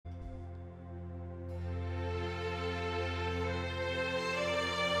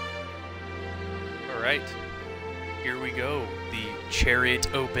right, here we go. The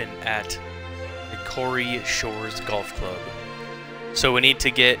Chariot Open at Macquarie Shores Golf Club. So we need to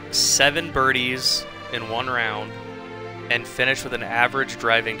get 7 birdies in one round and finish with an average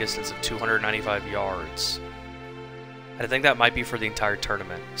driving distance of 295 yards. I think that might be for the entire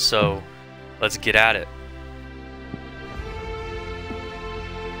tournament. So let's get at it.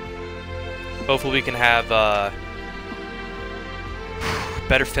 Hopefully we can have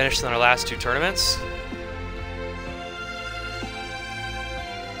better finish than our last 2 tournaments.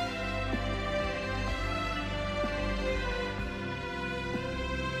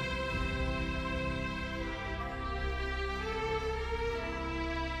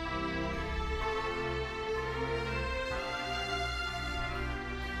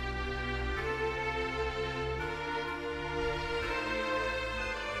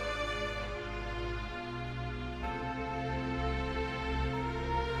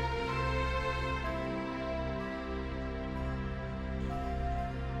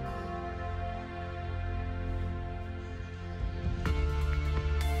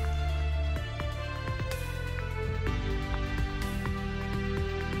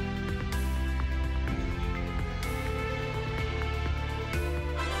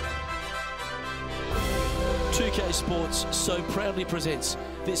 Sports so proudly presents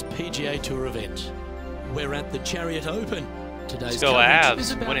this PGA Tour event. We're at the Chariot Open. Today's Let's go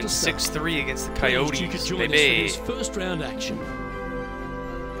Avs, winning 6-3 against the Coyotes, you could join us for this first round action.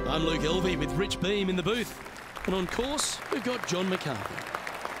 I'm Luke Elvey with Rich Beam in the booth. And on course, we've got John McCarthy.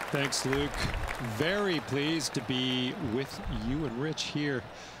 Thanks, Luke. Very pleased to be with you and Rich here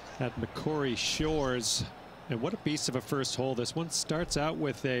at Macquarie Shores. And what a beast of a first hole. This one starts out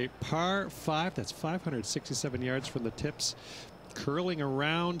with a par 5. That's 567 yards from the tips. Curling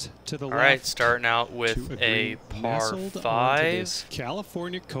around to the left. All right, starting out with a par 5.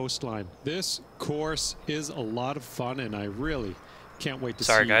 California coastline. This course is a lot of fun, and I really can't wait to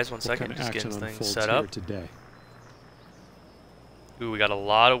see guys, one what second. kind of Just action getting things unfolds set here up today. Ooh, we got a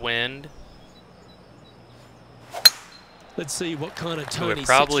lot of wind. Let's see what kind of So Tony we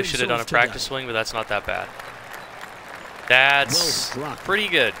probably should have done a practice swing, but that's not that bad. That's pretty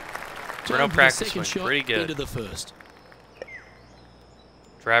good. For no practice swing, pretty good. Into the first.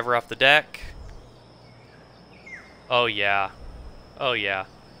 Driver off the deck. Oh yeah. Oh yeah.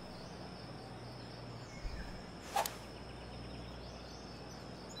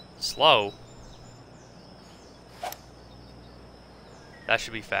 Slow. That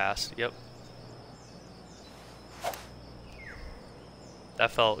should be fast. Yep.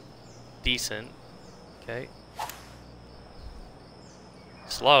 That felt decent. Okay.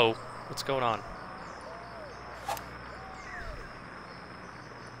 Slow. What's going on?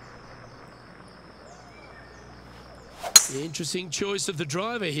 Interesting choice of the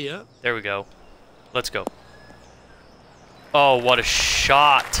driver here. There we go. Let's go. Oh, what a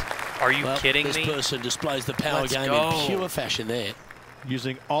shot. Are you kidding me? This person displays the power game in pure fashion there.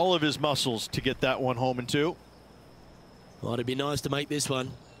 Using all of his muscles to get that one home in 2. Well, it'd be nice to make this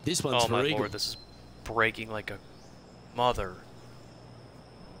one. This one's for eagle. Lord, this is breaking like a mother.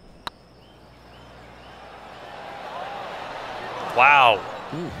 Wow.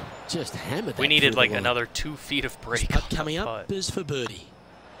 Ooh, just hammered that. We needed like another 2 feet of break. Coming up is for birdie.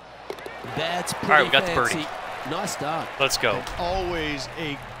 That's pretty All right, we got fancy. the birdie. Nice start. Let's go. Always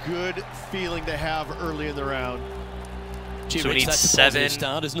a good feeling to have early in the round. So we need 7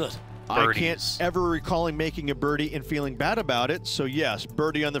 start, isn't it? birdies. I can't ever recall making a birdie and feeling bad about it. So yes,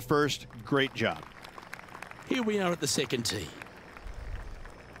 birdie on the first. Great job. Here we are at the second tee.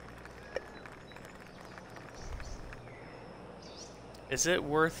 Is it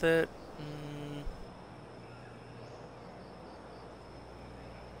worth it?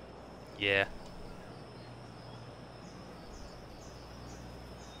 Yeah.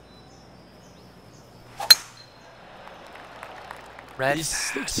 Red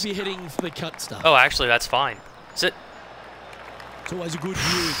This looks to be heading for the cut stuff. Oh, actually, that's fine. Is it? It's always a good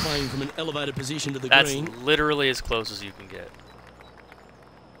view playing from an elevated position to the green. That's literally as close as you can get.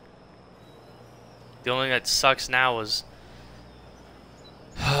 The only thing that sucks now is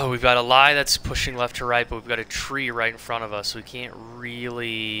we've got a lie that's pushing left to right, but we've got a tree right in front of us, so we can't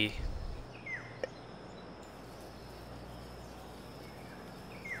really...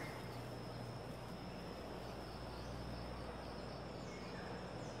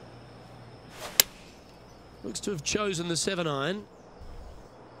 Looks to have chosen the 7-iron.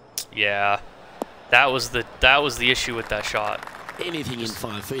 Yeah, that was the issue with that shot. Anything in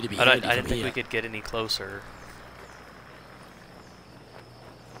 5 feet to be. I didn't think we could get any closer.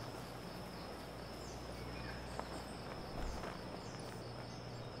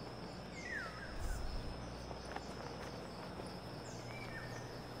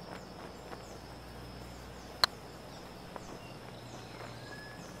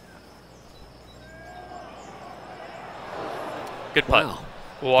 Good putt. Wow.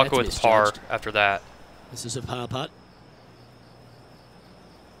 We'll walk That's with par misjudged. after that. This is a par putt.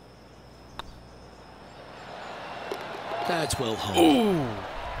 That's well holed. Ooh.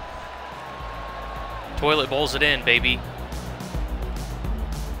 Toilet bowls it in, baby.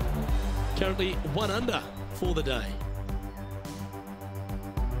 Currently 1 under for the day.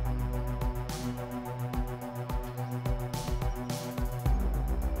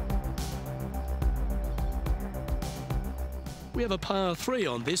 We have a par 3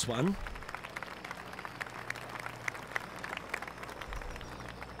 on this one.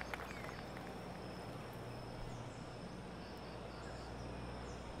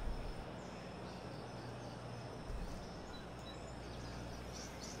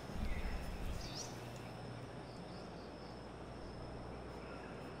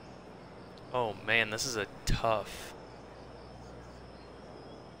 Oh man, this is a tough.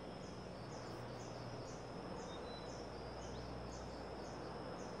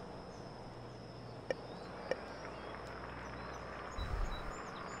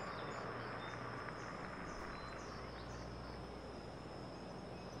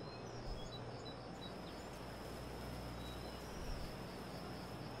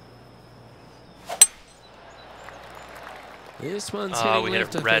 This one's Oh, heading we hit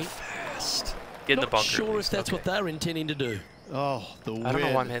left, it I red think. fast. Get in the Not bunker. sure at if least. that's what Okay. they're intending to do. Oh, the wind I don't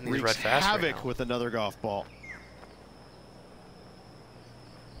know why I'm hitting these red wreaks fast right havoc now. with another golf ball.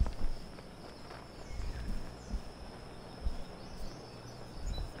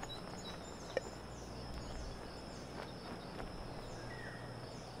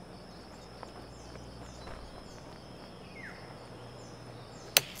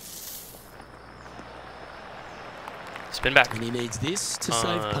 Spin back. And he needs this to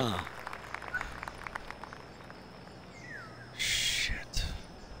save par. Shit.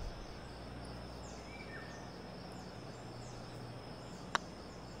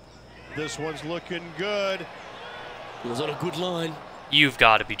 This one's looking good. It was on a good line. You've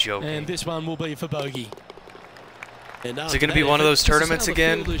got to be joking. And this one will be for bogey. And Is it going to be one of those tournaments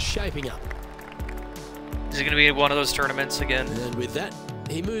again? Is shaping up. Is it going to be one of those tournaments again? And with that,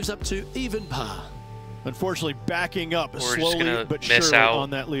 he moves up to even par. Unfortunately, backing up We're just slowly gonna but miss surely out. on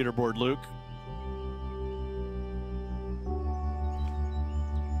that leaderboard, Luke.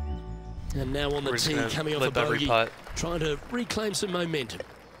 And now on the We're just tee, gonna coming off a lip every bogey, putt. trying to reclaim some momentum.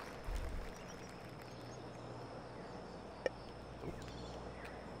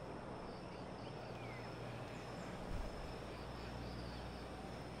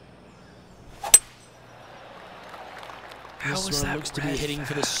 How This is one that looks to be red heading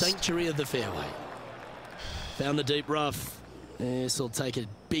for the fast? sanctuary of the fairway. Found the deep rough. This will take a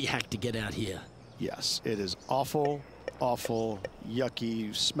big hack to get out here. Yes, it is awful, awful,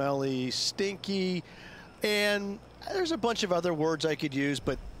 yucky, smelly, stinky, and there's a bunch of other words I could use,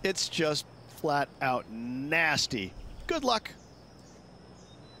 but it's just flat out nasty. Good luck.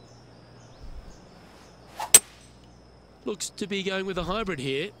 Looks to be going with a hybrid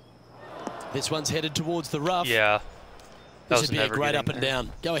here. This one's headed towards the rough. Yeah. That This was would be a never great getting up and there.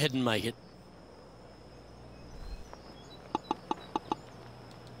 down. Go ahead and make it.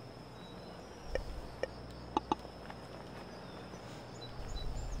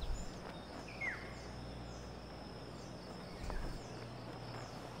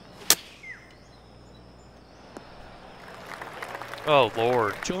 Oh,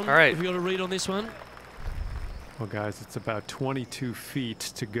 Lord. John, All right. have you got a read on this one? Well, guys, it's about 22 feet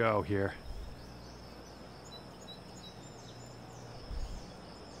to go here.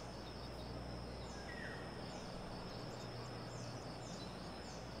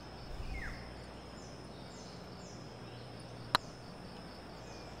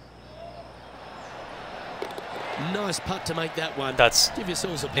 Nice putt to make that one. That's Give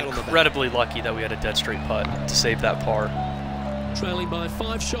yourselves a pat on the back. incredibly lucky that we had a dead straight putt to save that par. Trailing by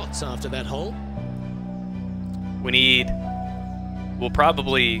 5 shots after that hole. We'll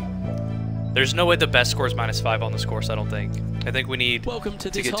probably, there's no way the best score is -5 on this course, I don't think. I think we need Welcome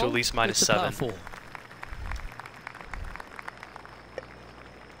to this get to hole. at least It's a par -7. 4.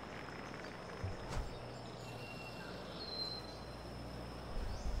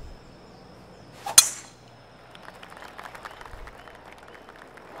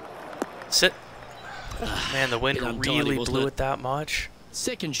 Sit. Man, the wind bit untidy, really wasn't blew it? it that much.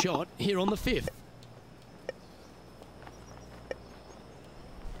 Second shot here on the 5th.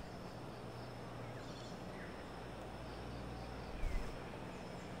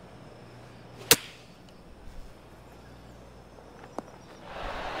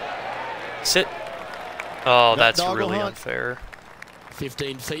 Sit. Oh, That that's doggle really hunt. unfair.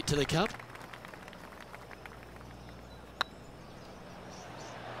 15 feet to the cup.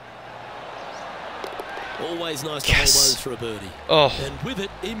 Always nice to Yes. hold those for a birdie. Oh, And with it,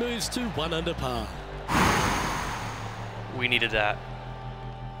 he moves to 1 under par. we needed that.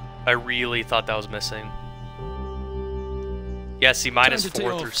 I really thought that was missing. Yeah, see, mine is Time to tee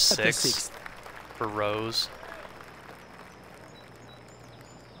 4 off through at the 6 sixth. for Rose.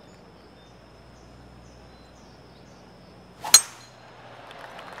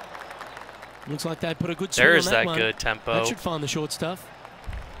 Looks like they put a good swing There's on that that one. good tempo. That should find the short stuff.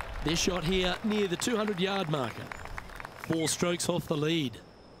 This shot here near the 200-yard marker. 4 strokes off the lead.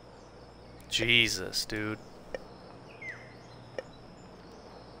 Jesus, dude.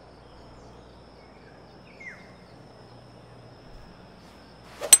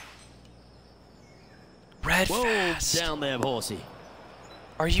 Red Whoa, fast. down there, horsey.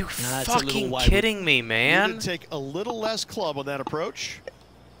 Are you That's a little fucking wayward. kidding me, You man? need to take a little less club on that approach.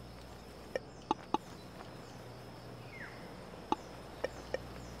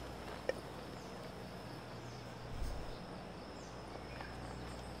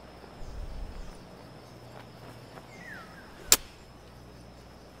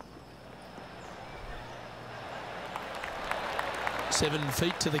 Seven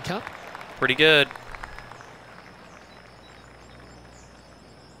feet to the cup. Pretty good.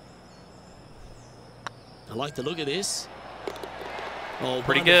 I like the look of this. Oh,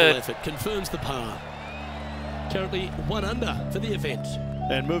 Pretty wonderful good. effort. Confirms the par. Currently 1 under for the event.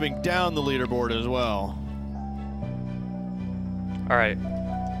 And moving down the leaderboard as well. All right,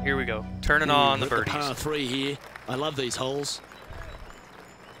 here we go. Turning on the Look at birdies. par 3 here. I love these holes.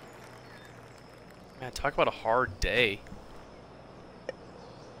 Man, talk about a hard day.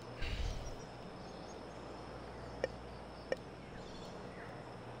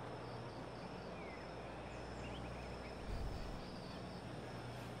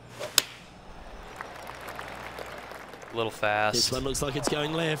 A little fast. This one looks like it's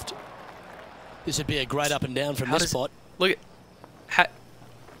going left. This would be a great up and down from How this does- spot. Look at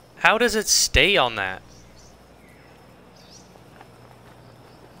how does it stay on that?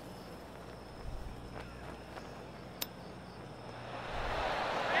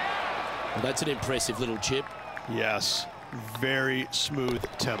 Well, that's an impressive little chip. Yes, very smooth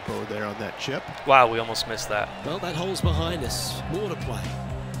tempo there on that chip. Wow, we almost missed that. Well, that hole's behind us. More to play.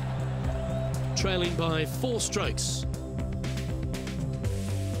 Trailing by 4 strokes.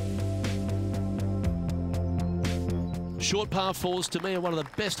 Short par 4s to me are one of the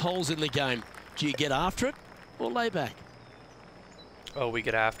best holes in the game. Do you get after it or lay back? Oh, we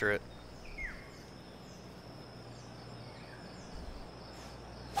get after it.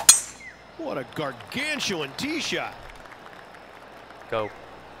 What a gargantuan tee shot. Go.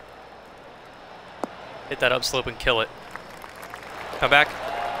 Hit that upslope and kill it. Come back.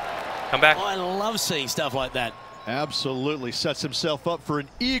 Come back. I love seeing stuff like that. Absolutely sets himself up for an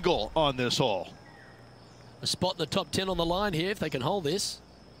eagle on this hole. A spot in the top 10 on the line here if they can hold this.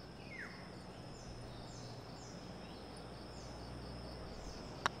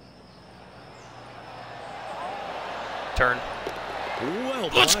 Turn. Well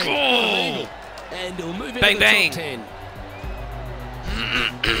Let's played. go! An eagle. And he'll move into Bang, the bang. top 10.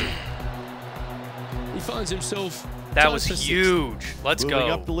 He finds himself. That tied was for 6th. huge. Let's Moving go.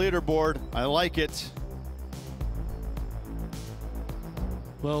 up the leaderboard. I like it.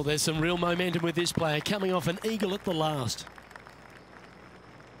 Well, there's some real momentum with this player coming off an eagle at the last.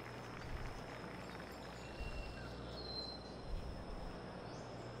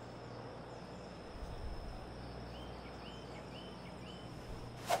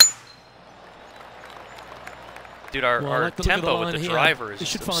 Dude, our, Well, I our like the look of the tempo with line the here. driver is This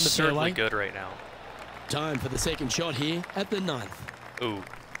should just find the fairway. absurdly good right now. Time for the second shot here at the 9th. Ooh.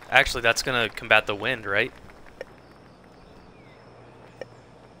 Actually, that's going to combat the wind, right?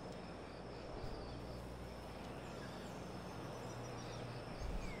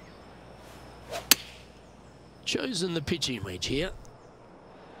 Chosen the pitching wedge here.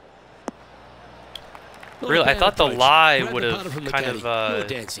 Not Really, a I bad thought the approach. lie Grab the would putter have from the kind caddy. of You're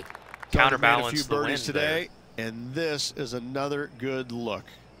dancing. counterbalanced Made a few the wind birdies there. today, and this is another good look.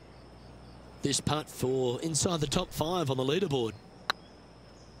 This putt for inside the top 5 on the leaderboard.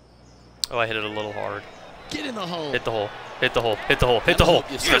 Oh, I hit it a little hard. Get in the hole. Hit the hole. Hit the hole. Hit the hole. Hit the hole.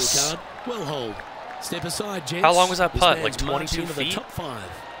 That'll help your Yes! scorecard. Well hold. Step aside, gents. How long was that This putt? man's Like 22 marching into the feet? top 5.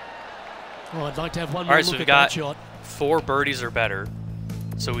 Oh, I'd like to have one All more right, so look we've at that got shot. 4 birdies or better.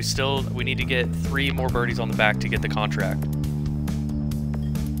 So we need to get 3 more birdies on the back to get the contract.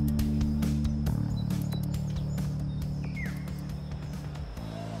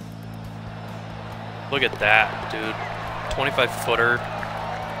 Look at that, dude. 25-footer,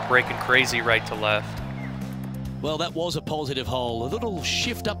 breaking crazy right to left. Well, that was a positive hole. A little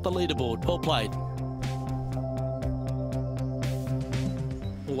shift up the leaderboard. Well played.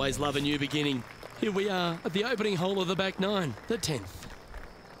 Always love a new beginning. Here we are at the opening hole of the back nine, the 10th.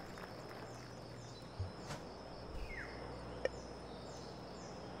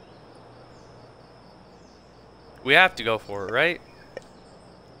 We have to go for it, right?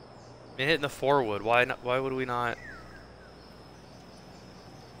 I mean, hitting the 4 wood. Why not? Why would we not?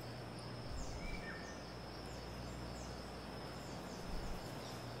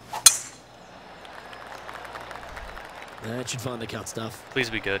 That should find the cut stuff. Please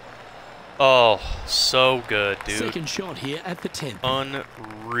be good. Oh, so good, dude. Second shot here at the 10th.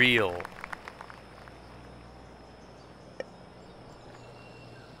 Unreal.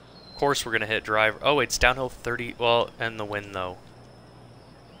 Of course we're going to hit driver. Oh, it's downhill 30. Well, and the wind, though.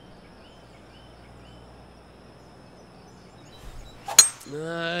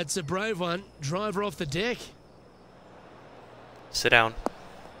 It's a brave one. Driver off the deck. Sit down.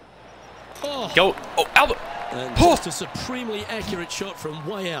 Oh, Go. Oh, Alba. and just a supremely accurate shot from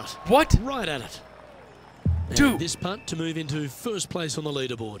way out. What? Right at it. And Dude. this putt to move into first place on the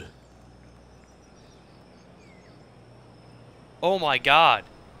leaderboard. Oh, my God.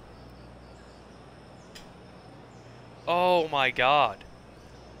 Oh, my God.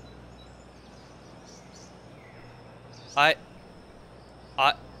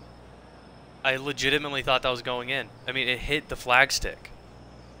 I legitimately thought that was going in. I mean, it hit the flagstick.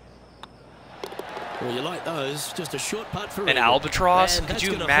 Well, you like those. Just a short putt for An eagle. albatross? And Could that's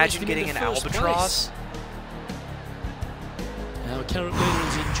you gonna imagine hoist him getting into an first albatross? place. Our current leader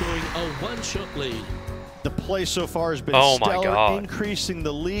is enjoying a one-shot lead. The play so far has been Oh my stellar, God. increasing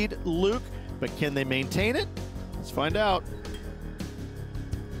the lead, Luke. But can they maintain it? Let's find out.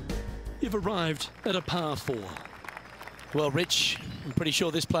 You've arrived at a par 4. Well, Rich, I'm pretty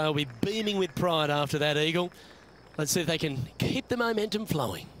sure this player will be beaming with pride after that eagle. Let's see if they can keep the momentum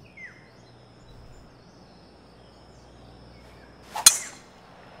flowing.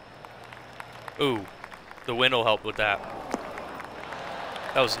 Ooh, the wind will help with that.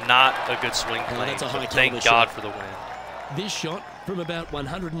 That was not a good swing Oh, plane. that's a high but thank caliber God shot. for the wind. This shot from about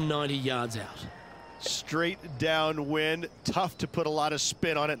 190 yards out. Straight downwind, tough to put a lot of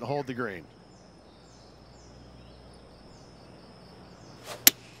spin on it and hold the green.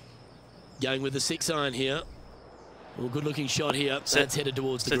 Going with the 6-iron here. Well, good looking shot here. That's headed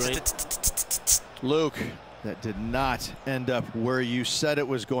towards the green. Luke, that did not end up where you said it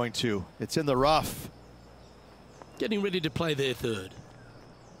was going to. It's in the rough. Getting ready to play their third.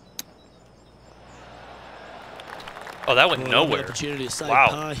 Oh, that went Well, an nowhere. opportunity to save Wow.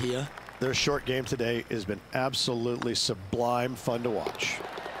 par here. Their short game today has been absolutely sublime fun to watch.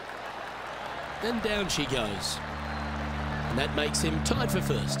 Then down she goes. And that makes him tied for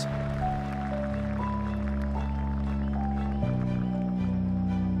first.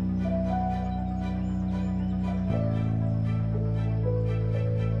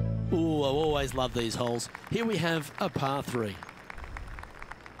 Ooh, I always love these holes. Here we have a par 3.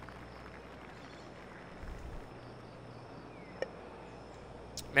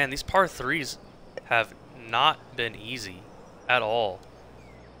 Man, these par 3s have not been easy at all.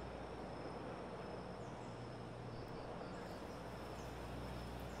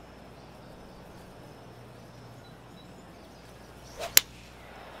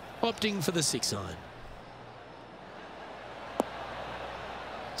 Opting for the 6-iron.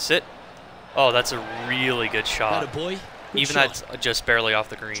 Sit. Oh, that's a really good shot. Atta boy. Good Even shot. that's just barely off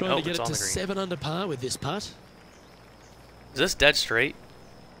the green. Trying Oh, to get it's it on to the green. 7 under par with this putt. Is this dead straight?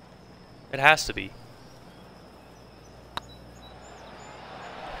 It has to be.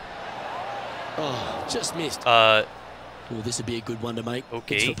 Oh, just missed. Uh, Oh, this would be a good one to make.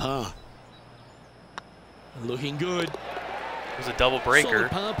 Okay. It's for par. Looking good. it was a double breaker.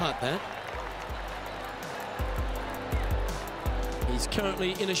 Solid par putt, that. He's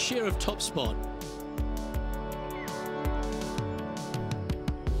currently in a share of top spot.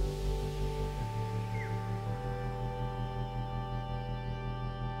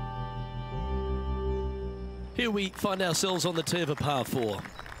 Here we find ourselves on the tee of a par 4.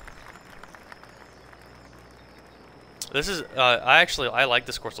 This is, I like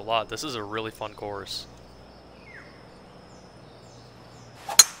this course a lot. This is a really fun course.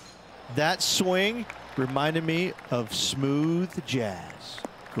 That swing reminded me of smooth jazz.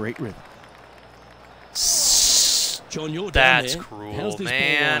 Great rhythm. John, you're down That's there. cruel, How's this ball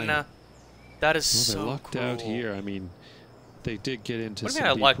man. lying? That is Well, so they lucked cruel. out here. I mean, they did get into What do you some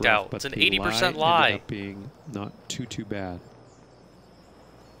mean I deep lucked rough, out? but It's an the 80% lie lie. ended up being not too bad.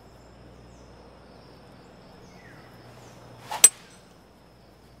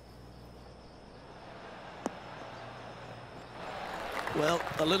 Well,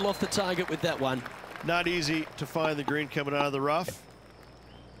 a little off the target with that one. Not easy to find the green coming out of the rough.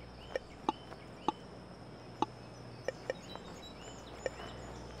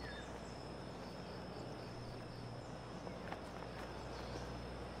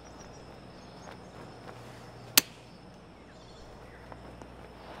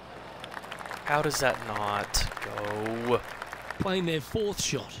 How does that not go? Playing their 4th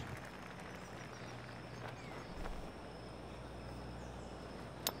shot.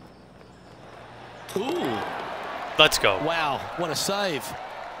 Ooh. Let's go. Wow, what a save.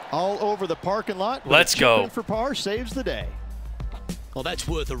 All over the parking lot. but Let's a chip go. in for par saves the day. Well, that's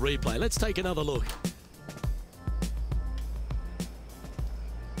worth a replay. Let's take another look.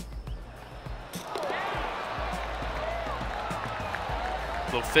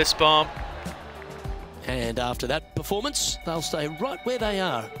 Little fist bump. And after that performance, they'll stay right where they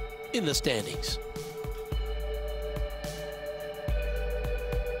are in the standings.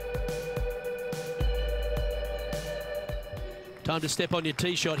 Time to step on your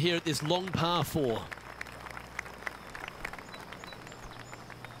tee shot here at this long par 4.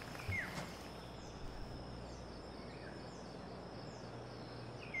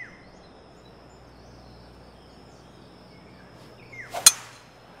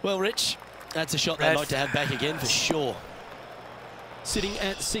 Well, Rich, that's a shot they'd like to have back again for sure. Sitting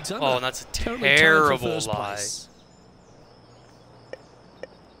at 6 under. Oh, and that's a Currently tied for terrible first lie. place.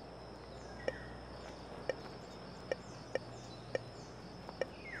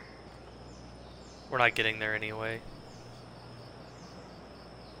 We're not getting there anyway.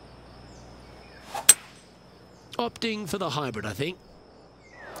 Opting for the hybrid, I think.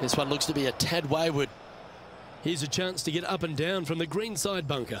 This one looks to be a tad wayward. Here's a chance to get up and down from the greenside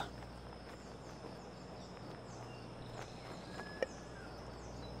bunker.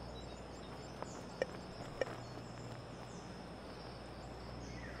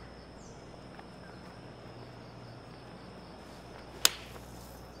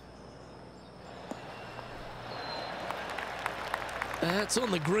 That's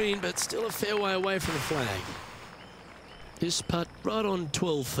on the green, but still a fair way away from the flag. This putt right on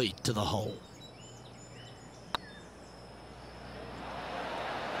 12 feet to the hole.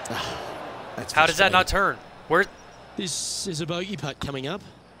 How does that not turn? Where? This is a bogey putt coming up.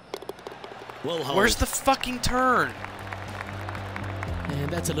 Well holed. Where's the fucking turn? And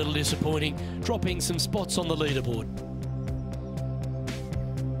that's a little disappointing, dropping some spots on the leaderboard.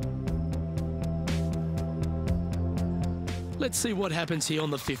 Let's see what happens here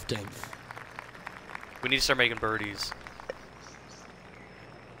on the 15th. We need to start making birdies.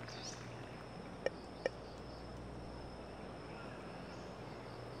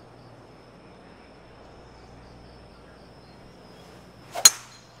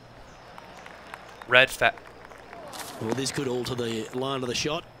 Red fat. Well, this could alter the line of the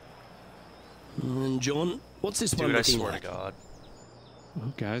shot. And John, what's this one Dude, I looking swear like? to God.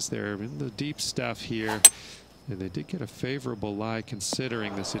 Well, guys, they're in the deep stuff here. And they did get a favorable lie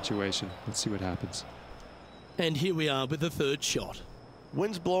considering the situation. Let's see what happens. And here we are with the 3rd shot.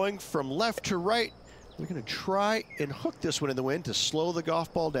 Wind's blowing from left to right. They're going to try and hook this one in the wind to slow the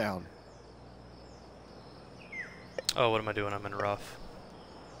golf ball down. Oh, what am I doing? I'm in rough.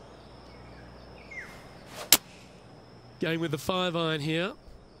 Going with the 5-iron here.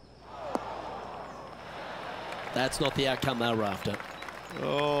 That's not the outcome they were after.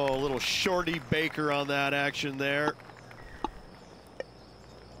 Oh, a little shorty Baker on that action there.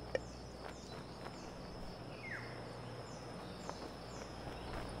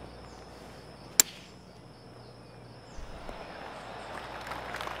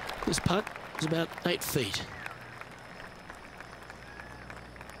 This putt is about 8 feet.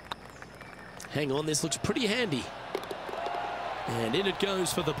 Hang on, this looks pretty handy. And in it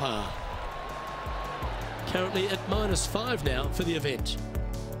goes for the par. Currently at -5 now for the event.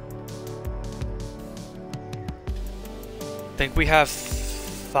 I think we have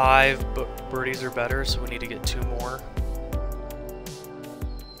 5 birdies or better, so we need to get 2 more.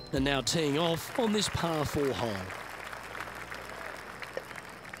 And now teeing off on this par 4 hole.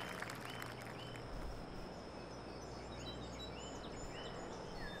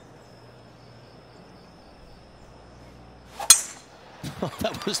 Oh,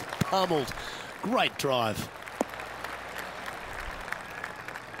 that was pummeled. Great drive.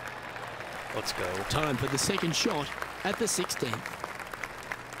 Let's go. Time for the 2nd shot at the 16th.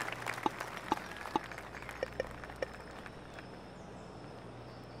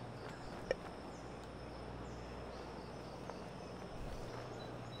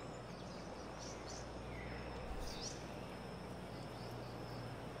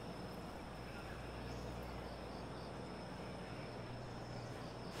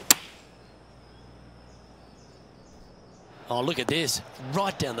 Oh, look at this.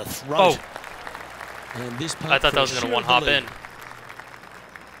 Right down the throat. Oh. And this putt I thought for that was going to sure one hop the in. lead.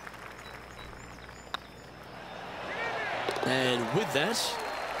 And with that,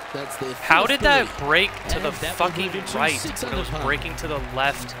 that's their How fourth did that birdie. break to And the that will fucking move into right 6 when it was under par. breaking to the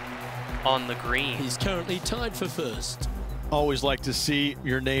left? on the green. He's currently tied for first. Always like to see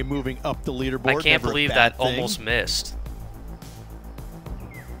your name moving up the leaderboard. I can't Never a believe bad that thing. almost missed.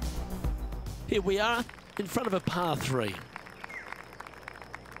 Here we are in front of a par 3.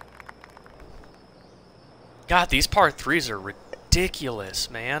 God, these par 3s are ridiculous,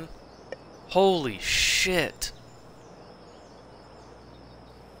 man. Holy shit.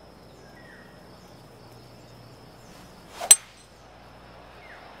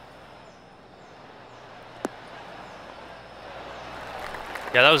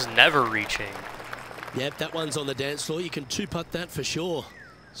 Yeah, that was never reaching. Yep, that one's on the dance floor. You can two-putt that for sure.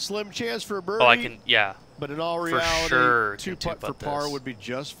 Slim chance for a birdie. Oh, I can, yeah. But in all For reality, sure two can putt for two-putt par this. would be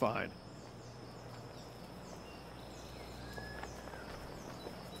just fine.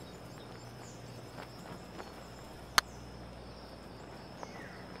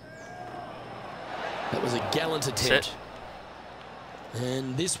 That was a gallant attempt.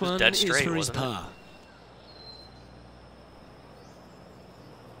 And this one dead is straight, for his wasn't it? par.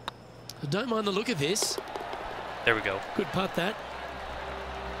 I don't mind the look of this. There we go. Good putt that.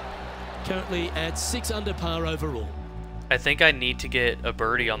 Currently at 6 under par overall. I think I need to get a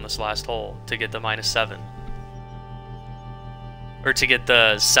birdie on this last hole to get the -7. Or to get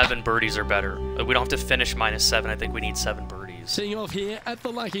the 7 birdies or better. We don't have to finish -7. I think we need 7 birdies. Teeing off here at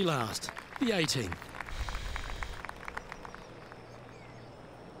the lucky last, the 18.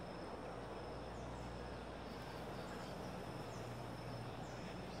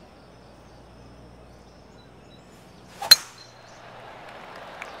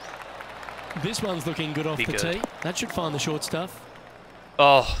 This one's looking good off Be the good. tee. That should find the short stuff.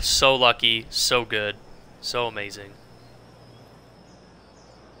 Oh, so lucky. So good. So amazing.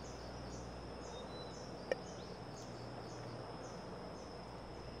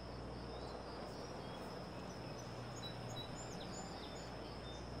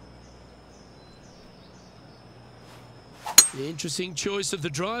 The interesting choice of the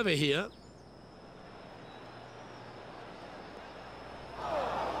driver here.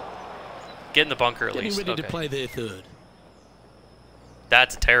 Get in the bunker at Getting least. ready Okay. to play their third.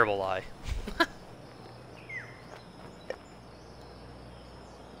 That's a terrible lie.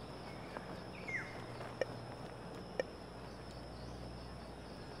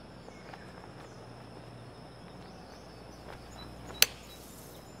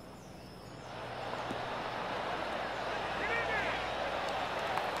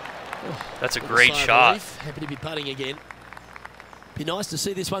 That's a With great sigh of shot. relief. Happy to be putting again. Be nice to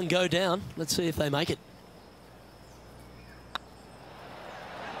see this one go down. Let's see if they make it.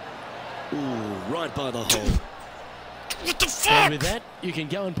 Ooh, right by the hole. What the And fuck? with that, you can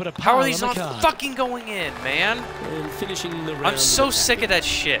go and put a How par are on these the not card. fucking going in, man? And finishing the round. I'm so with a sick of basket. that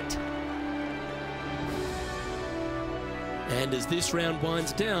shit. And as this round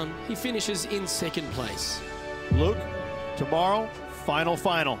winds down, he finishes in second place. Luke, tomorrow,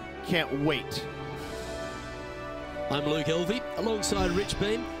 final. Can't wait. I'm Luke Elvey, alongside Rich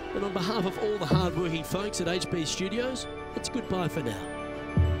Beam, and on behalf of all the hard-working folks at HB Studios, it's goodbye for now.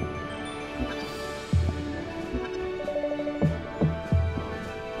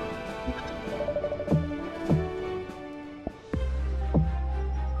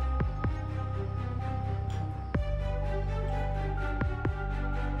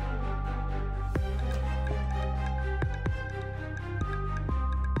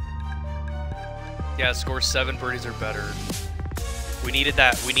 Yeah, score 7 birdies or better. We needed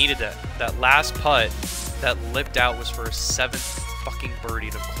that. We needed that. That last putt that lipped out was for a 7th fucking birdie.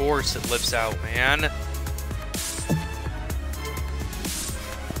 And of course it lips out, man.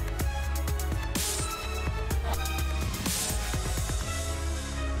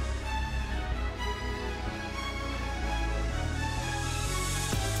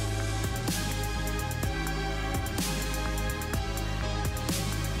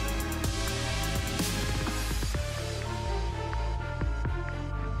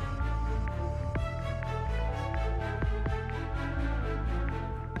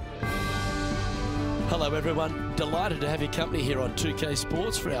 Hello everyone, delighted to have your company here on 2K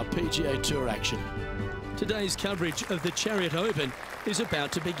Sports for our PGA Tour action. Today's coverage of the Chariot Open is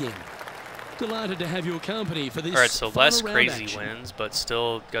about to begin. Delighted to have your company for this All right, so final less round crazy action. wins, but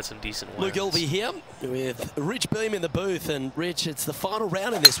still got some decent wins. Luke Elvey here with Rich Beam in the booth, and Rich, it's the final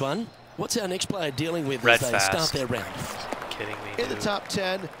round in this one. What's our next player dealing with Red as they start fast. their round? Kidding me, In the dude. top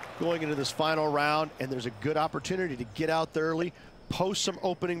 10 going into this final round, and there's a good opportunity to get out there early, post some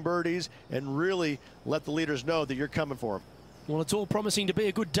opening birdies, and really let the leaders know that you're coming for them. Well, it's all promising to be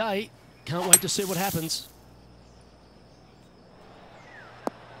a good day. Can't wait to see what happens.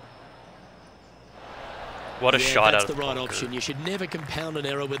 What a shot out That's of the right bunker. option. You should never compound an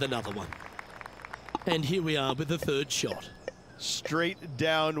error with another one. And here we are with the third shot. Straight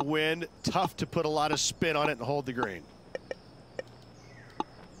downwind, tough to put a lot of spin on it and hold the green.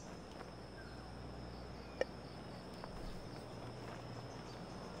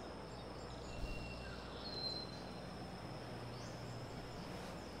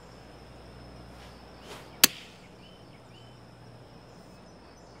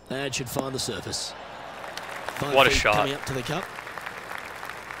 That should find the surface. What a shot. Coming up to the cup.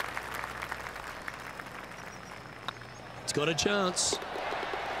 It's got a chance.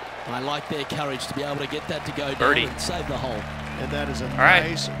 I like their courage to be able to get that to go Birdie. down and save the hole. And that is a right.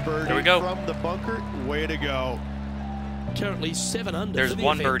 nice birdie There we go. from the bunker. Way to go. Currently 7 under. There's for the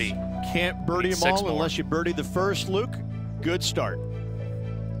one offense. birdie. Can't birdie Need them 6 all more. unless you birdie the first, Luke. Good start.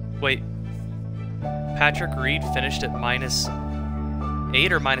 Wait. Patrick Reed finished at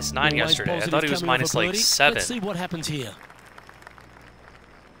 -8 or -9 Always yesterday. I positive thought he was coming off a minus like birdie. 7. Let's see what happens here.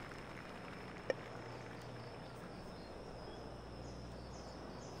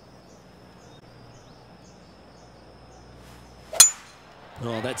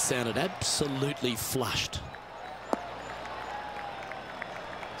 Oh, that sounded absolutely flushed.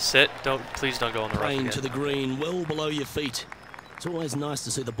 Sit. Please don't go on the rough Playing again. to the green, well below your feet. It's always nice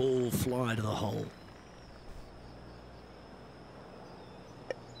to see the ball fly to the hole.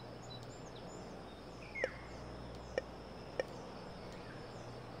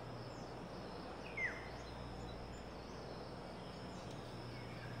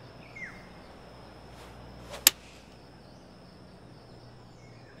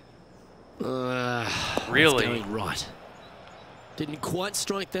 Really? That's going right. Didn't quite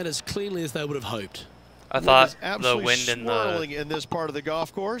strike that as cleanly as they would have hoped. I thought the Absolutely wind and swirling the in this part of the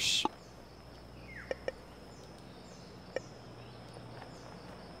golf course.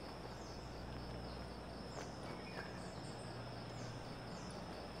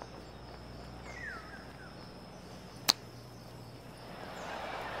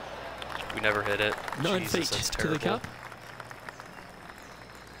 we never hit it. 9 Jesus, feet that's to the terrible. cup.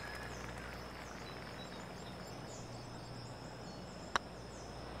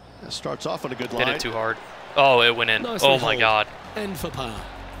 That starts off on a good Hit line. it too hard. Oh, it went in. Nicely Oh my held. God. And for par.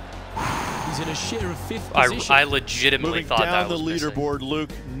 He's in a share of 5th position. I legitimately Moving thought down that the was missing. leaderboard,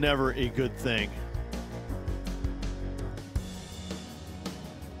 Luke, never a good thing.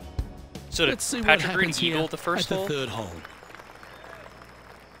 So did Let's see what Patrick Reed happens here eagle the first at hole? the 3rd hole.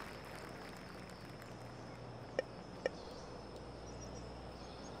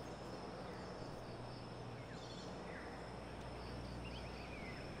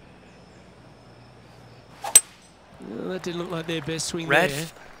 Well, that didn't look like their best swing Red. there.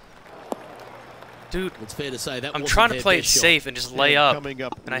 Dude, It's fair to say that I'm wasn't trying to their play it best shot. safe and just lay And up. Coming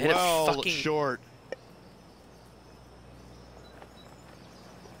up And I hit well it fucking short.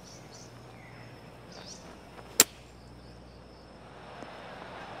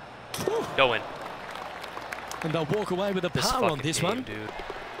 Go in. And they'll walk away with a This par on fucking this game, one. dude.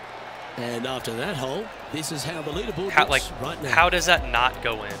 And after that hole, this is how the leaderboard How, looks like, right now. how does that not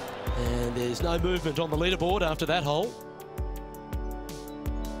go in? And there's no movement on the leaderboard after that hole.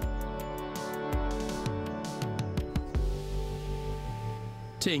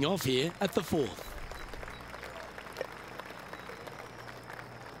 Teeing off here at the 4th.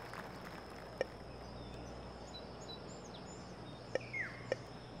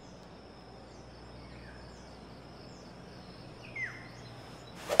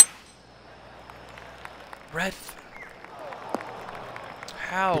 Red.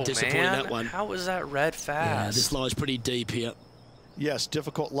 How, Bit disappointing, man? that one. How was that red Yeah, fast? this lies pretty deep here. Yes,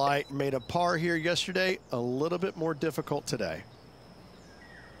 difficult lie. Made a par here yesterday. A little bit more difficult today.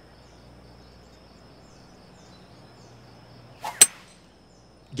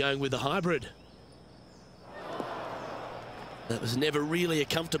 Going with the hybrid. That was never really a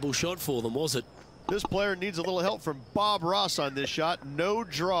comfortable shot for them, was it? This player needs a little help from Bob Ross on this shot. No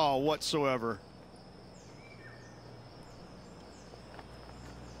draw whatsoever.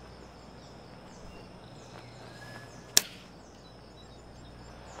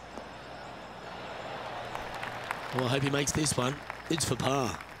 Well, I hope he makes this one. It's for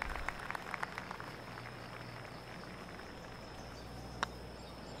par.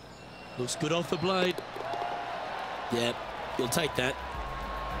 Looks good off the blade. Yeah, he'll take that.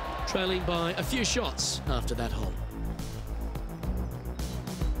 Trailing by a few shots after that hole.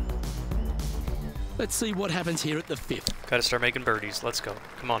 Let's see what happens here at the 5th. Gotta start making birdies. Let's go.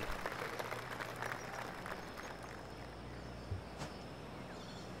 Come on.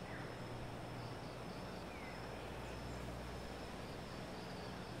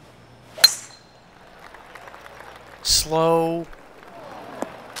 Slow.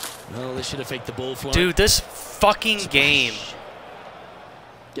 Well, this should affect the ball flight. Dude, this fucking game.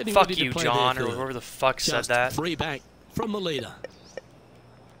 Getting Fuck ready to you, play John, their or third. whoever the fuck said Just that. 3 back from the leader.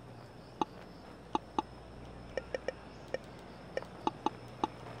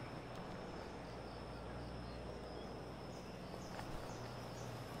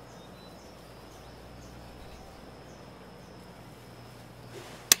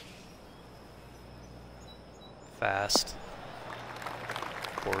 Fast.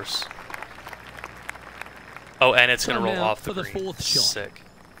 Of course. Oh, and it's going to roll Timeout off the for the green. fourth shot. Sick.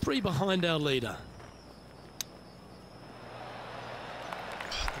 3 behind our leader.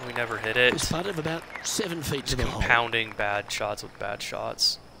 We never hit This it. putt of about 7 feet to the hole. Compounding bad shots with bad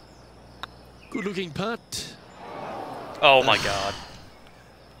shots. Good looking putt. Oh my god.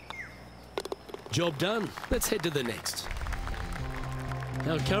 Job done. Let's head to the next.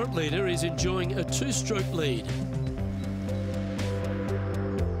 Our current leader is enjoying a 2-stroke lead.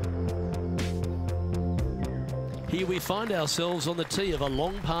 Here we find ourselves on the tee of a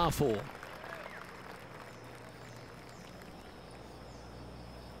long par 4.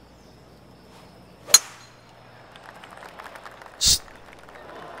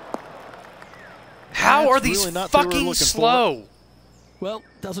 How are That's these really not the way we're fucking looking for. slow? Well,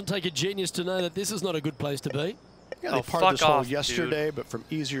 doesn't take a genius to know that this is not a good place to be. Yeah, Oh, they parred fuck this hole off, yesterday, but from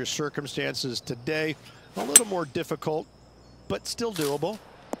easier circumstances today, a little more difficult, but still doable.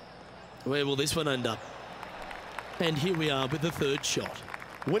 Where will this one end up? And here we are with the 3rd shot.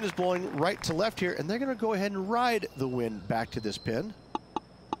 Wind is blowing right to left here, and they're going to go ahead and ride the wind back to this pin.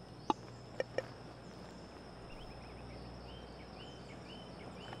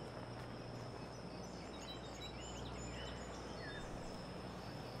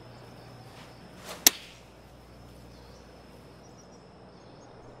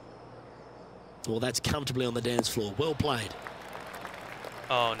 Well, that's comfortably on the dance floor. Well played.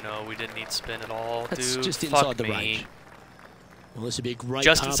 Oh no, we didn't need spin at all, That's dude. just Fuck inside the me. range. Well, this would be a great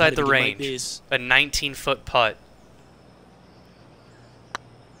Just par inside putt the if you can make range. this. A 19-foot putt.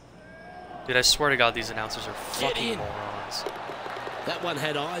 Dude, I swear to God, these announcers are fucking in. morons. That one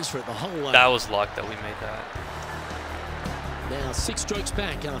had eyes for it the whole way. That was luck that we made that. Now 6 strokes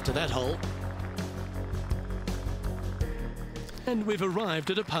back after that hole. And we've arrived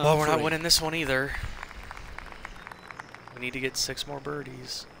at a par Well, we're not 3. winning this one either. We need to get 6 more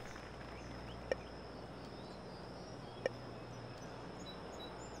birdies.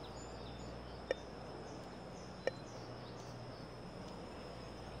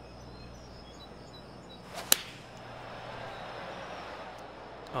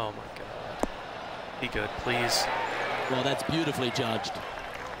 Oh my god. Be good, please. Well, that's beautifully judged.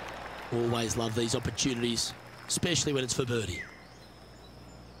 Always love these opportunities, especially when it's for birdie.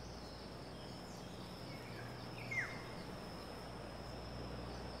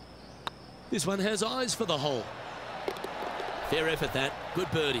 This one has eyes for the hole. Fair effort that. Good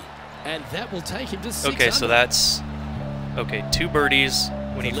birdie. And that will take him to 6 Okay, so under. that's... Okay, 2 birdies.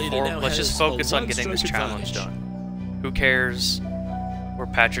 We need leader 4. now Let's just has a focus on getting this 1-stroke challenge advantage. done. Who cares where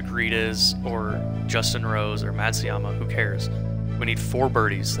Patrick Reed is, or Justin Rose, or Matsuyama? Who cares? We need 4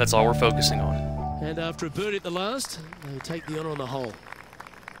 birdies. That's all we're focusing on. And after a birdie at the last, they take the honour on the hole.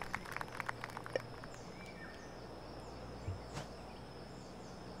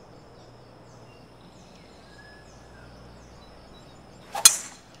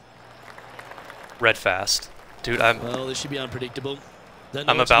 Red fast. Dude, I'm Well, this should be unpredictable. Don't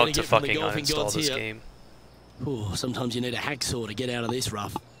know I'm what you're about gonna to get from the fucking golfing uninstall gods this here. game. Ooh, sometimes you need a hacksaw to get out of this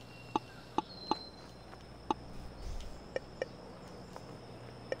rough.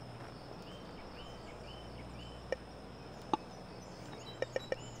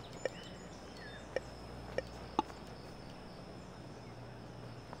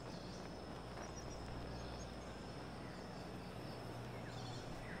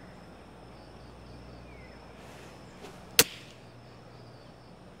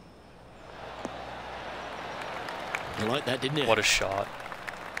 You like that, didn't you? What a shot.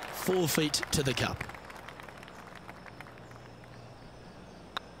 4 feet to the cup.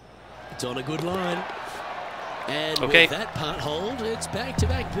 It's on a good line. And Okay. with that putt hold, it's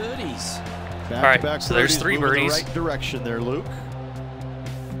back-to-back birdies. Back-to-back so there's birdies, 3 moving birdies. the right direction there, Luke.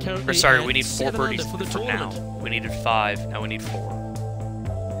 Currently Or sorry, at we need 4 7 under birdies for the for now. tournament. We needed 5, now we need 4.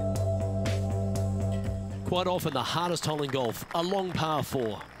 Quite often the hardest hole in golf, a long par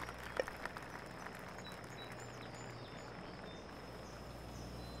 4.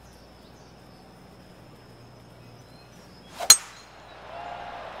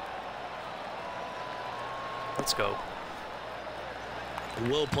 Let's go.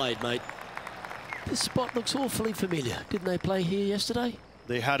 Well played, mate. This spot looks awfully familiar. Didn't they play here yesterday?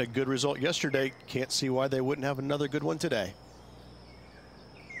 They had a good result yesterday. Can't see why they wouldn't have another good one today.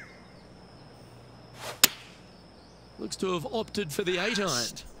 Looks to have opted for the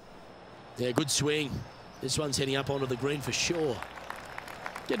 8-iron. Yeah, good swing. This one's heading up onto the green for sure.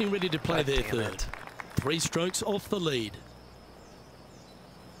 Getting ready to play their third. 3 strokes off the lead.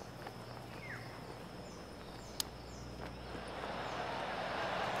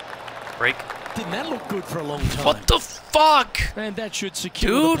 Break. Didn't that look good for a long time? What the fuck? And that should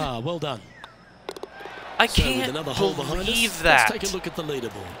secure Dude. the par. Well done. I So with can't another hole behind believe us, that. Let's take a look at the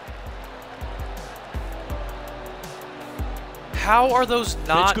leaderboard. How are those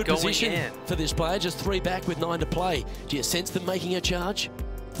not Good going position in? for this player. Just 3 back with 9 to play. Do you sense them making a charge?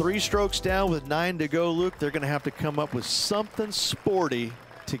 3 strokes down with 9 to go, Luke. They're going to have to come up with something sporty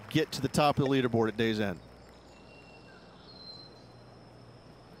to get to the top of the leaderboard at day's end.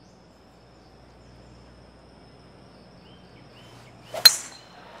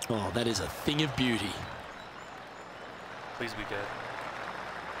 Oh, that is a thing of beauty. Please be good.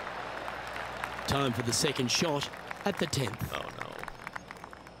 Time for the second shot at the 10th. Oh no.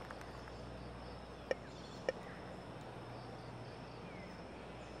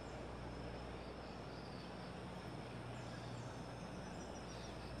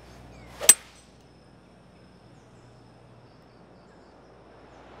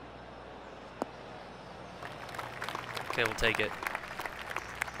 Okay, we'll take it.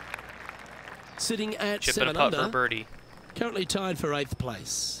 Sitting at Chip 7 and a putt under. for birdie. Currently tied for 8th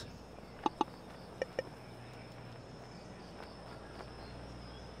place.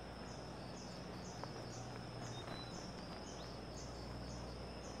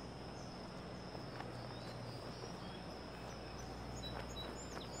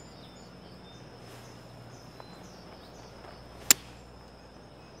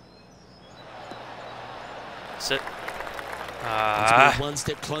 Sit. Let's move 1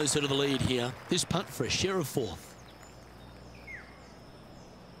 step closer to the lead here. This putt for a share of 4th.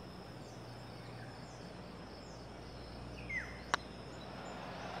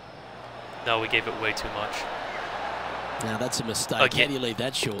 No, we gave it way too much. Now that's a mistake. Again. How do you leave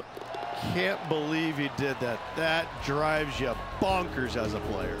that short? Can't believe you did that. That drives you bonkers as a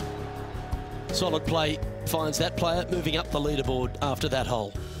player. Solid play finds that player moving up the leaderboard after that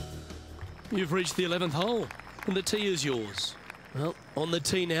hole. You've reached the 11th hole, and the tee is yours. Well, on the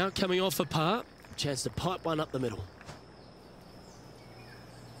tee now, coming off a par. Chance to pipe one up the middle.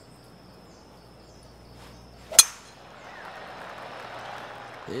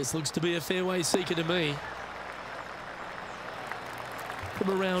 This looks to be a fairway seeker to me.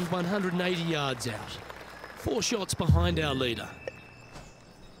 From around 180 yards out. 4 shots behind our leader.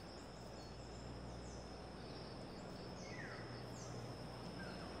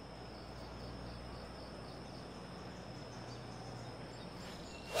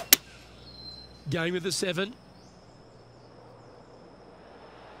 Going with the 7.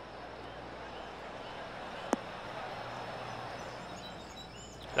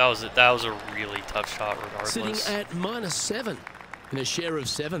 That was a really tough shot regardless. Sitting at -7 in a share of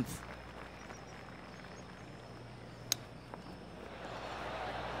 7th.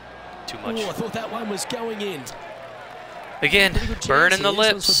 Too much. Oh, I thought that one was going in. Again, Pretty good chance burning the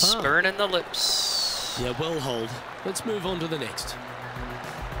here. This one's for lips. par. Burning the lips. Yeah, well hold. Let's move on to the next.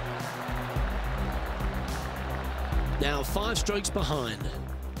 Now 5 strokes behind.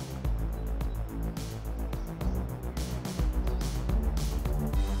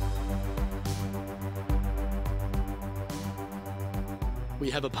 We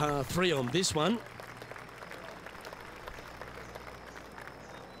have a par 3 on this one.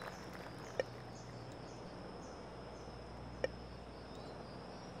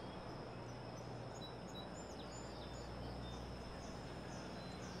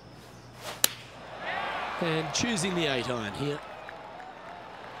 And choosing the 8-iron here.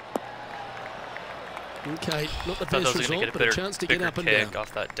 Okay, not the Thought that best was going to result, get a but a chance to get bigger up and kick down.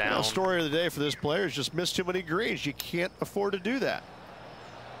 off that Well, down. story of the day for this player is just missed too many greens. You can't afford to do that.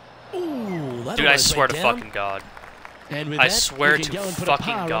 Ooh, that Dude, I almost swear went to down. fucking God. And with I that, swear we can to go and put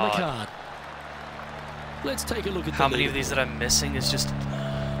fucking a par God. on the card. Let's take a look at How the many of leaderboard. these that I'm missing is just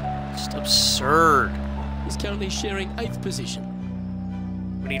absurd. He's currently sharing 8th position.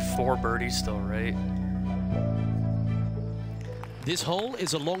 We need 4 birdies still, right? This hole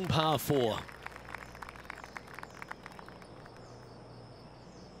is a long par 4.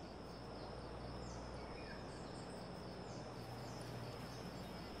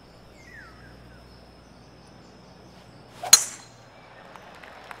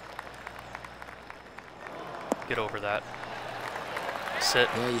 Get over that. Sit.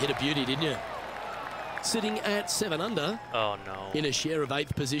 Yeah, you hit a beauty, didn't you? sitting at 7 under. Oh, no. In a share of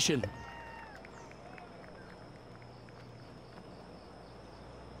 8th position.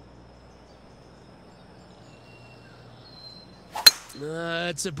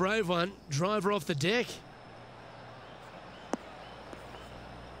 It's a brave one. Driver off the deck.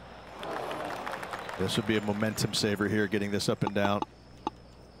 This would be a momentum saver here, getting this up and down.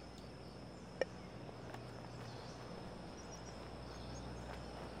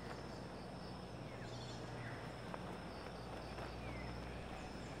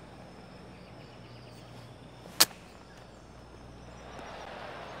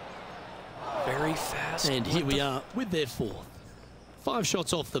 Very fast. And here we are with their 4th. 5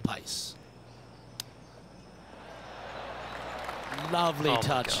 shots off the pace. Lovely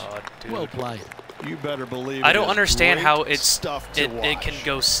touch. God, dude. Well played. You better believe I don't understand how it's stuff it can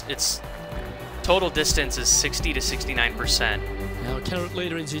go. Its total distance is 60 to 69%. Our current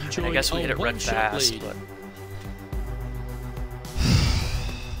leader is enjoying I guess we hit it red fast, lead. but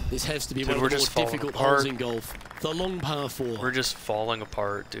This has to be dude, one of we're the more just falling difficult apart. holes in golf. The long par 4. We're just falling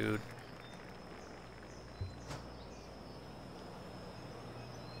apart, dude.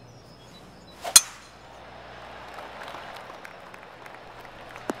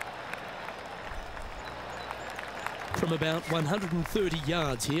 From about 130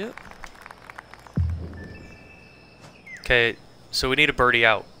 yards here. Okay, so we need a birdie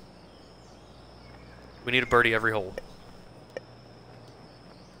out. We need a birdie every hole.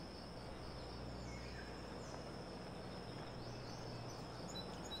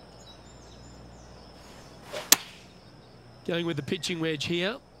 Going with the pitching wedge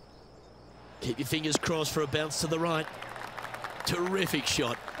here. Keep your fingers crossed for a bounce to the right. Terrific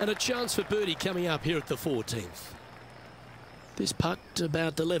shot. And a chance for birdie coming up here at the 14th. This putt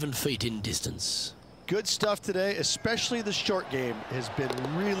about 11 feet in distance. Good stuff today, especially the short game has been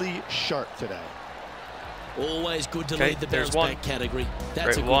really sharp today. Always good to Okay, lead the there's bounce one. back category.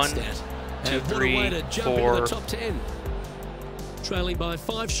 That's Great, a good 1, stat. 2, And what a 3, way to jump 4. into the top 10. Trailing by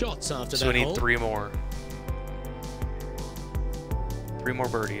 5 shots after So that we need hole. 3 more. 3 more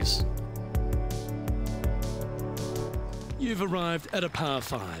birdies. You've arrived at a par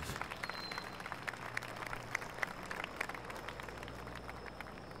 5.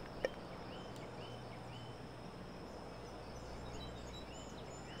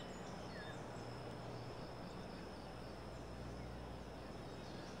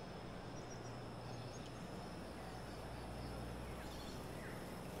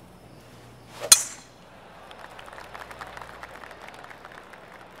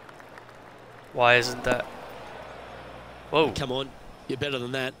 Why isn't that? Whoa. Come on, you're better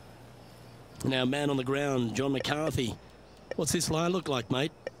than that. Now, man on the ground, John McCarthy. What's this lie look like,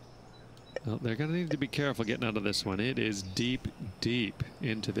 mate? Well, they're going to need to be careful getting out of this one. It is deep, deep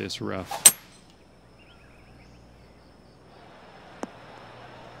into this rough.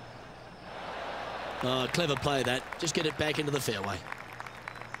 Oh, clever play that. Just get it back into the fairway.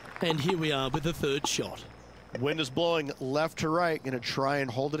 And here we are with the 3rd shot. Wind is blowing left to right. Going to try and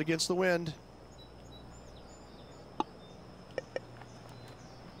hold it against the wind.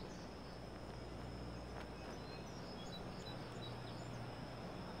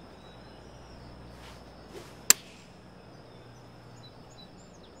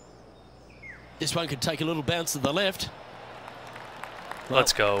 This one could take a little bounce to the left. Well,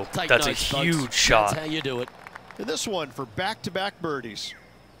 Let's go. take That's notes, a folks. huge shot. That's how you do it. And this one for back-to-back birdies.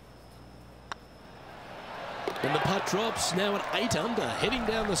 And the putt drops now at 8 under, heading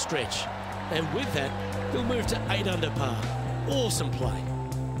down the stretch. And with that, he'll move to 8 under par. Awesome play.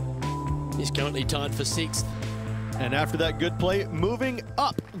 He's currently tied for 6th. And after that good play, moving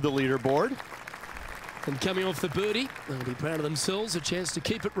up the leaderboard. And coming off the birdie, they'll be proud of themselves, a chance to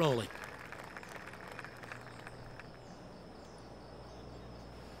keep it rolling.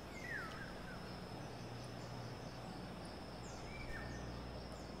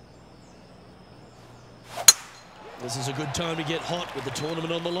 This is a good time to get hot with the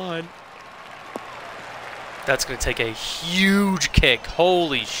tournament on the line. That's going to take a huge kick.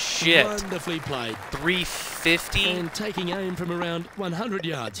 Holy shit. Wonderfully played. 350? And taking aim from around 100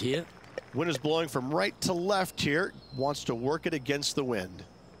 yards here. Wind is blowing from right to left here. Wants to work it against the wind.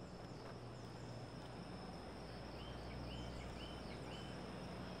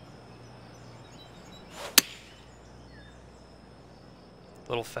 A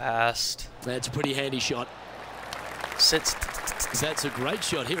little fast. That's a pretty handy shot. Sits. That's a great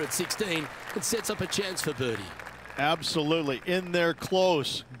shot here at 16. It sets up a chance for birdie. Absolutely. In there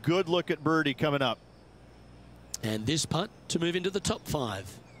close. Good look at birdie coming up. And this putt to move into the top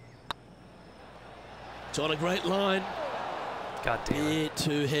 5. It's on a great line. God damn it. Bit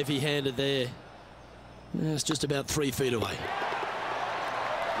too heavy-handed there. It's just about 3 feet away.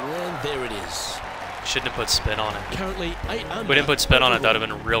 And there it is. Shouldn't have put spin on it. Currently 8 under. We didn't put spin on it, that would have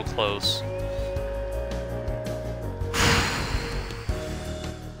been real close.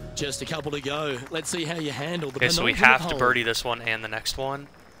 Just a couple to go. Let's see how you handle the Okay, so we penultimate have to hole. birdie this one and the next one.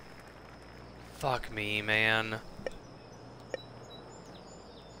 Fuck me, man.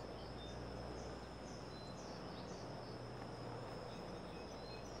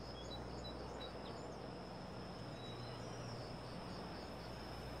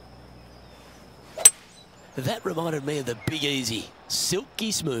 That reminded me of the Big Easy.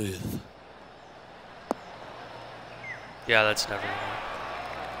 Silky smooth. Yeah, that's never.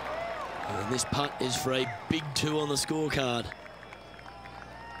 And this putt is for a big 2 on the scorecard.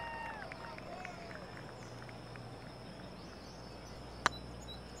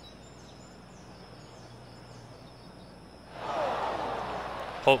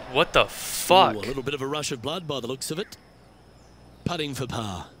 Oh, what the fuck? Ooh, a little bit of a rush of blood by the looks of it. Putting for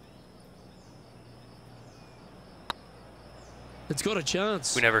par. It's got a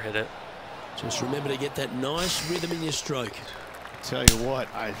chance. We never hit it. Just remember to get that nice rhythm in your stroke. Tell you what,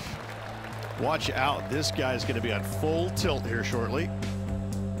 watch out. This guy's going to be on full tilt here shortly.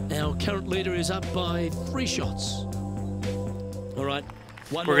 Our current leader is up by 3 shots. All right.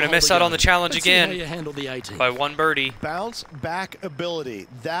 We're going to miss out on the challenge Let's see how again you handle the 18. by 1 birdie. Bounce back ability.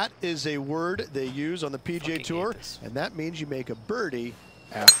 That is a word they use on the PGA Fucking Tour, hate this. and that means you make a birdie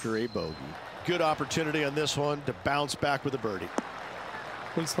after a bogey. Good opportunity on this one to bounce back with a birdie.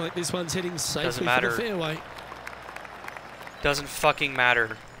 Looks like this one's heading safely Doesn't for matter. the fairway. Doesn't fucking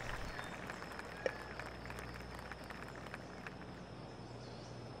matter.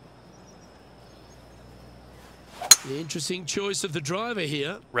 The interesting choice of the driver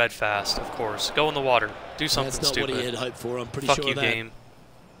here. Red fast, of course. Go in the water. Do something That's not stupid. what he had hoped for, I'm pretty Fuck sure you, of that. game.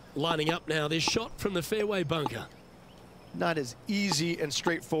 Lining up now, this shot from the fairway bunker. Not as easy and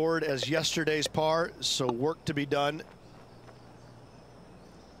straightforward as yesterday's par, so work to be done.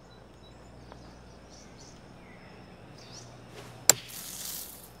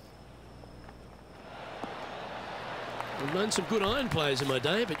 I've known some good iron players in my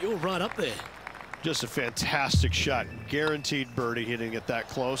day, but you're right up there. Just a fantastic shot. Guaranteed birdie hitting it that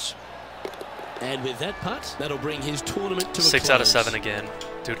close. And with that putt, that'll bring his tournament to a 6 out of close. 7 again.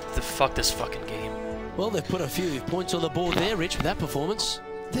 Dude, fuck this fucking game. Well, they've put a few points on the board there, Rich, with that performance.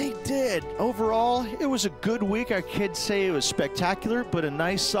 They did. Overall, it was a good week. I could say it was spectacular, but a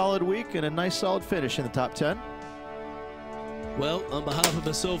nice solid week and a nice solid finish in the top 10. Well, on behalf of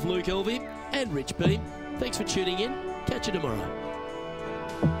myself, Luke Elvey, and Rich Beam, thanks for tuning in. Catch you tomorrow.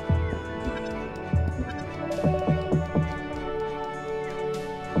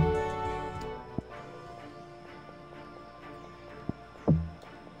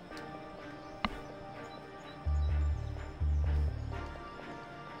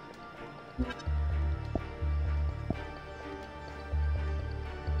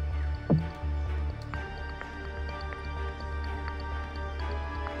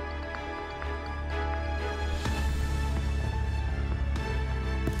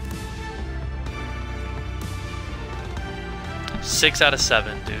 Six out of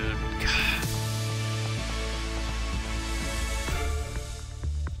 7, dude. God.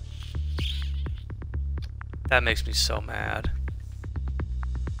 That makes me so mad.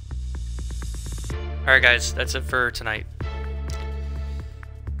 Alright guys, that's it for tonight.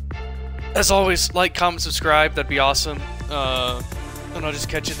 As always, like, comment, subscribe, that'd be awesome. And I'll just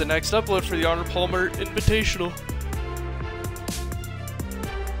catch you at the next upload for the Arnold Palmer Invitational.